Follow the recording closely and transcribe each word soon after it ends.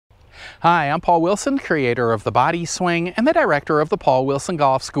Hi, I'm Paul Wilson, creator of the Body Swing and the director of the Paul Wilson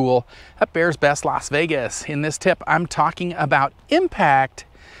Golf School at Bears Best Las Vegas. In this tip, I'm talking about impact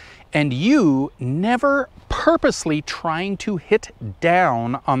and you never purposely trying to hit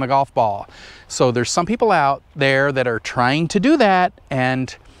down on the golf ball. So there's some people out there that are trying to do that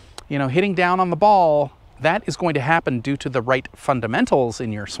and, hitting down on the ball. That is going to happen due to the right fundamentals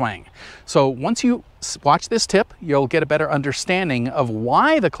in your swing. So once you watch this tip, you'll get a better understanding of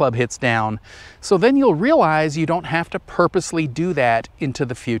why the club hits down. So then you'll realize you don't have to purposely do that into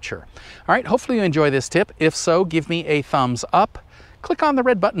the future. All right, hopefully you enjoy this tip. If so, give me a thumbs up. Click on the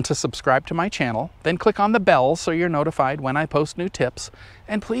red button to subscribe to my channel. Then click on the bell so you're notified when I post new tips.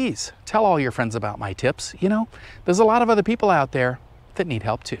 And please tell all your friends about my tips. There's a lot of other people out there that need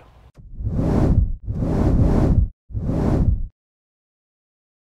help too.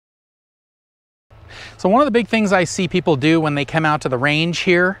 So one of the big things I see people do when they come out to the range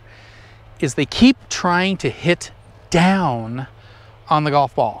here is they keep trying to hit down on the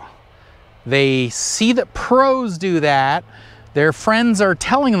golf ball. They see that pros do that. Their friends are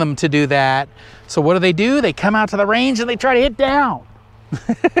telling them to do that. So what do? They come out to the range and they try to hit down.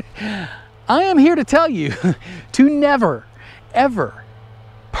 I am here to tell you to never, ever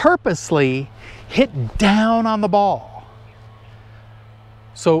purposely hit down on the ball.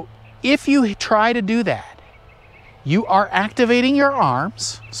 So if you try to do that, you are activating your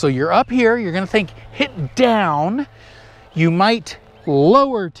arms. So you're up here, you're going to think hit down. You might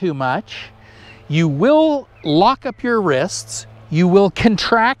lower too much. You will lock up your wrists. You will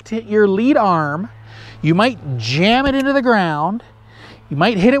contract your lead arm. You might jam it into the ground. You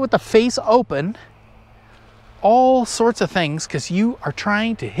might hit it with the face open. All sorts of things because you are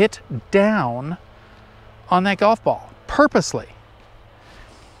trying to hit down on that golf ball purposely.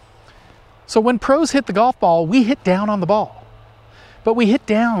 So when pros hit the golf ball, we hit down on the ball. But we hit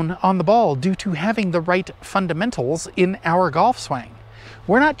down on the ball due to having the right fundamentals in our golf swing.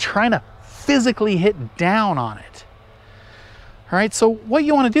 We're not trying to physically hit down on it. All right, so what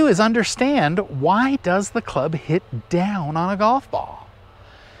you want to do is understand, why does the club hit down on a golf ball?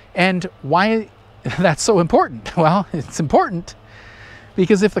 And why that's so important? Well, it's important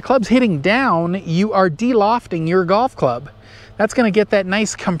because if the club's hitting down, you are de-lofting your golf club. That's going to get that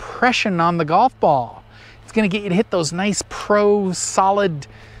nice compression on the golf ball. It's going to get you to hit those nice pro, solid,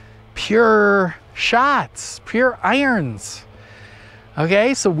 pure shots, pure irons.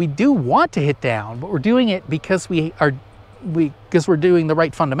 Okay, so we do want to hit down, but we're doing it because we're doing the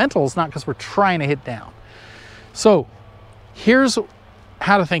right fundamentals, not because we're trying to hit down. So here's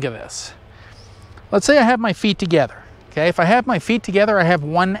how to think of this. Let's say I have my feet together. Okay, if I have my feet together, I have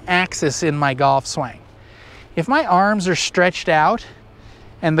one axis in my golf swing. If my arms are stretched out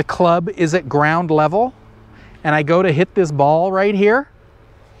and the club is at ground level and I go to hit this ball right here,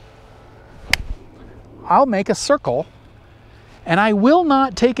 I'll make a circle and I will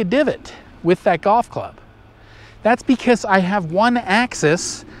not take a divot with that golf club. That's because I have one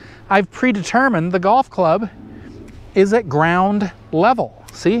axis. I've predetermined the golf club is at ground level.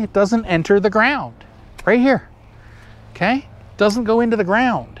 See, it doesn't enter the ground right here. Okay, doesn't go into the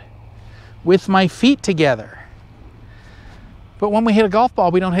ground with my feet together. But when we hit a golf ball,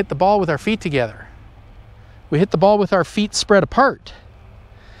 we don't hit the ball with our feet together. We hit the ball with our feet spread apart.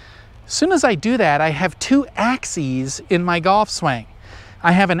 As soon as I do that, I have two axes in my golf swing.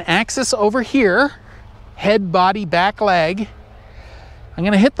 I have an axis over here, head, body, back leg. I'm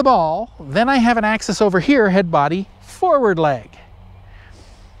going to hit the ball. Then I have an axis over here, head, body, forward leg.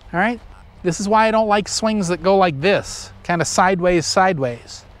 All right? This is why I don't like swings that go like this, kind of sideways,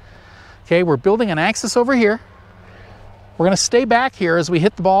 sideways. Okay, we're building an axis over here. We're going to stay back here as we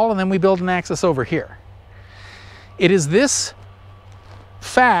hit the ball, and then we build an axis over here. It is this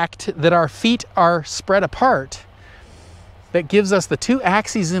fact that our feet are spread apart that gives us the two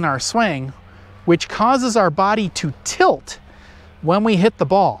axes in our swing, which causes our body to tilt when we hit the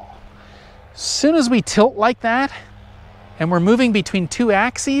ball. As soon as we tilt like that, and we're moving between two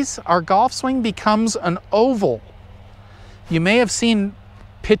axes, our golf swing becomes an oval. You may have seen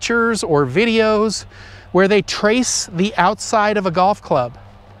pictures or videos where they trace the outside of a golf club.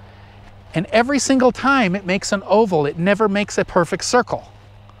 And every single time it makes an oval, it never makes a perfect circle.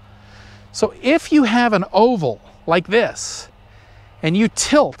 So if you have an oval like this, and you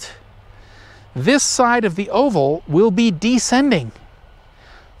tilt, this side of the oval will be descending.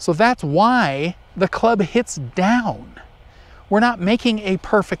 So that's why the club hits down. We're not making a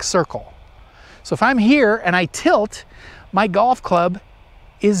perfect circle. So if I'm here and I tilt, my golf club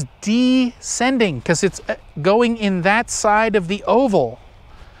is descending because it's going in that side of the oval.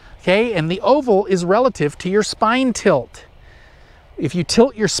 Okay, and the oval is relative to your spine tilt. If you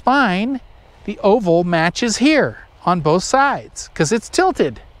tilt your spine, the oval matches here on both sides because it's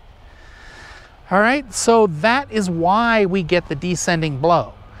tilted. All right, so that is why we get the descending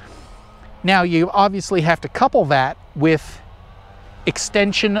blow. Now you obviously have to couple that with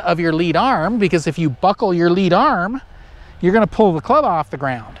extension of your lead arm, because if you buckle your lead arm, you're going to pull the club off the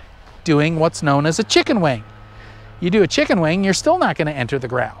ground, doing what's known as a chicken wing. You do a chicken wing, you're still not going to enter the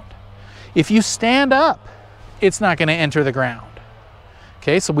ground. If you stand up, it's not going to enter the ground.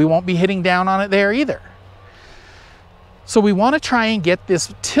 Okay, so we won't be hitting down on it there either. So we want to try and get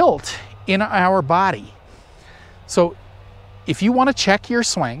this tilt in our body. So if you want to check your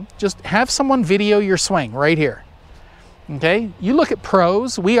swing, just have someone video your swing right here. Okay, you look at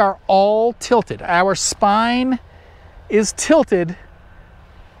pros, we are all tilted. Our spine is tilted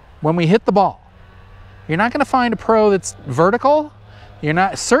when we hit the ball. You're not going to find a pro that's vertical.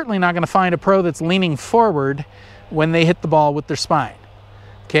 You're certainly not going to find a pro that's leaning forward when they hit the ball with their spine.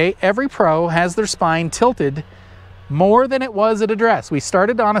 Okay, every pro has their spine tilted more than it was at address. We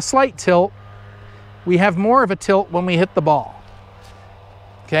started on a slight tilt. We have more of a tilt when we hit the ball.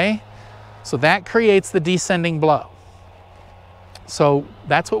 Okay, so that creates the descending blow. So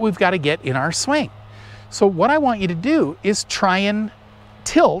that's what we've got to get in our swing. So what I want you to do is try and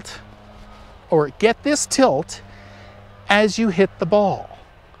tilt, or get this tilt as you hit the ball.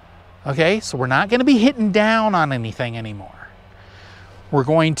 Okay, so we're not going to be hitting down on anything anymore. We're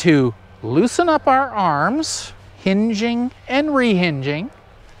going to loosen up our arms, hinging and rehinging.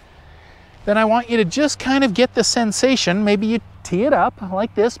 Then I want you to just kind of get the sensation. Maybe you tee it up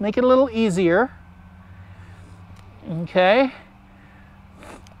like this, make it a little easier. Okay,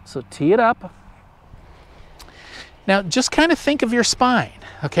 so tee it up. Now just kind of think of your spine,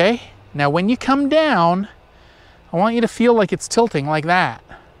 okay? Now when you come down, I want you to feel like it's tilting like that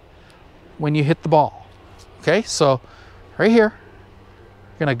when you hit the ball. Okay, so right here,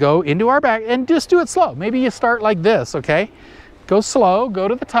 we're gonna go into our back and just do it slow. Maybe you start like this, okay? Go slow, go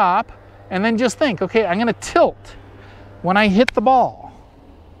to the top, and then just think, okay, I'm gonna tilt when I hit the ball.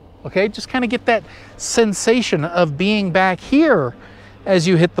 Okay, just kind of get that sensation of being back here as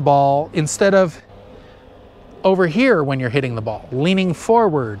you hit the ball instead of over here when you're hitting the ball, leaning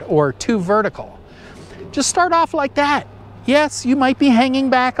forward or too vertical. Just start off like that. Yes, you might be hanging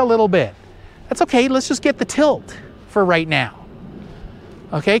back a little bit. That's okay, let's just get the tilt for right now.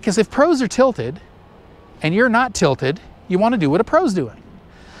 Okay, because if pros are tilted and you're not tilted, you want to do what a pro's doing.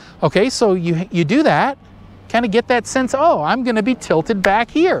 Okay, so you do that, kind of get that sense, oh, I'm going to be tilted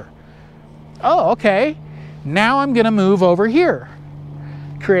back here. Oh, okay, now I'm going to move over here,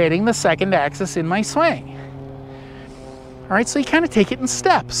 creating the second axis in my swing. All right, so you kind of take it in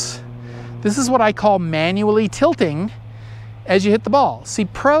steps. This is what I call manually tilting as you hit the ball. See,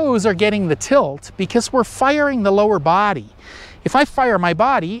 pros are getting the tilt because we're firing the lower body. If I fire my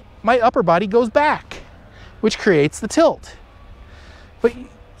body, my upper body goes back, which creates the tilt. But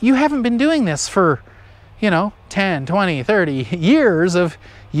you haven't been doing this for, 10, 20, 30 years of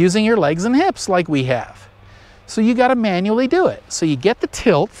using your legs and hips like we have. So you got to manually do it. So you get the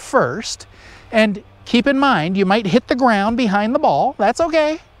tilt first, and keep in mind, you might hit the ground behind the ball. That's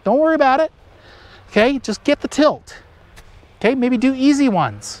okay. Don't worry about it. Okay, just get the tilt. Okay, maybe do easy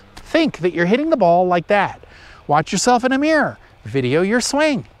ones. Think that you're hitting the ball like that. Watch yourself in a mirror. Video your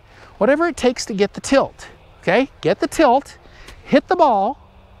swing. Whatever it takes to get the tilt. Okay, get the tilt, hit the ball,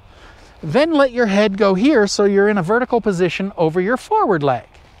 then let your head go here so you're in a vertical position over your forward leg.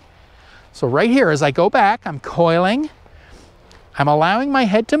 So right here, as I go back, I'm coiling. I'm allowing my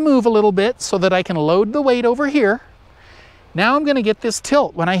head to move a little bit so that I can load the weight over here. Now I'm going to get this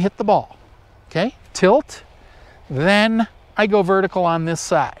tilt when I hit the ball. Okay, tilt, then I go vertical on this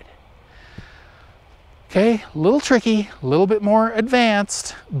side. Okay, a little tricky, a little bit more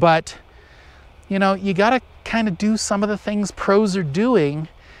advanced, but you got to kind of do some of the things pros are doing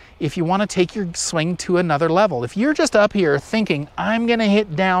if you want to take your swing to another level. If you're just up here thinking, I'm going to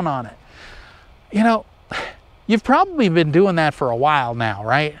hit down on it, you've probably been doing that for a while now,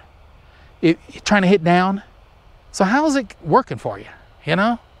 right? Trying to hit down. So how's it working for you?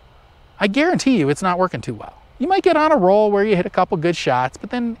 I guarantee you it's not working too well. You might get on a roll where you hit a couple good shots,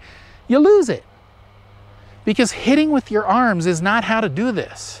 but then you lose it. Because hitting with your arms is not how to do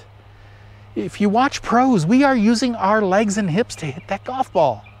this. If you watch pros, we are using our legs and hips to hit that golf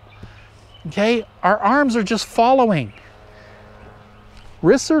ball. Okay, our arms are just following.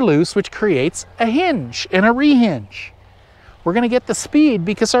 Wrists are loose, which creates a hinge and a rehinge. We're going to get the speed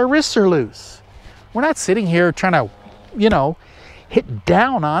because our wrists are loose. We're not sitting here trying to, hit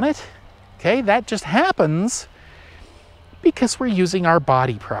down on it. Okay, that just happens because we're using our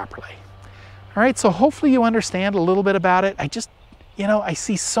body properly. All right, so hopefully you understand a little bit about it. I just you know, I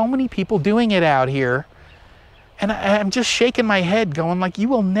see so many people doing it out here, and I'm just shaking my head going like, you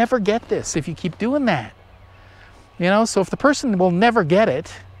will never get this if you keep doing that. You know, so if the person will never get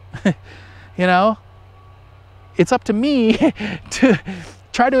it, you know, it's up to me to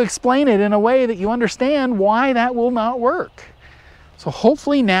try to explain it in a way that you understand why that will not work. So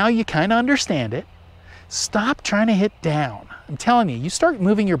hopefully now you kind of understand it. Stop trying to hit down. I'm telling you, you start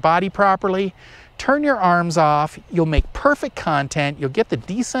moving your body properly, turn your arms off, you'll make perfect content, you'll get the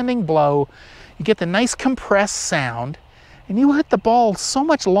descending blow, you get the nice compressed sound, and you hit the ball so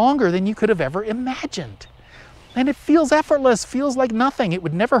much longer than you could have ever imagined. And it feels effortless, feels like nothing. It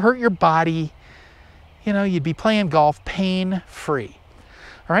would never hurt your body. You know, you'd be playing golf pain-free.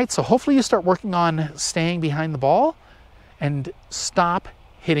 All right, so hopefully you start working on staying behind the ball and stop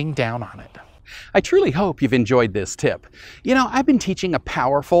hitting down on it. I truly hope you've enjoyed this tip. You know, I've been teaching a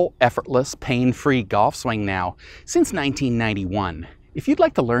powerful, effortless, pain-free golf swing now since 1991. If you'd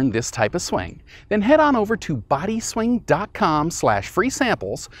like to learn this type of swing, then head on over to bodyswing.com/free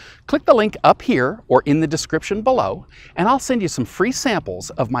samples, click the link up here or in the description below, and I'll send you some free samples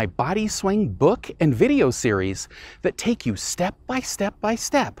of my Body Swing book and video series that take you step by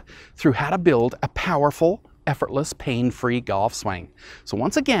step through how to build a powerful, effortless, pain-free golf swing. So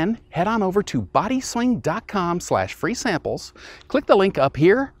once again, head on over to bodyswing.com/free samples, click the link up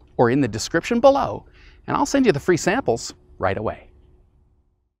here or in the description below, and I'll send you the free samples right away.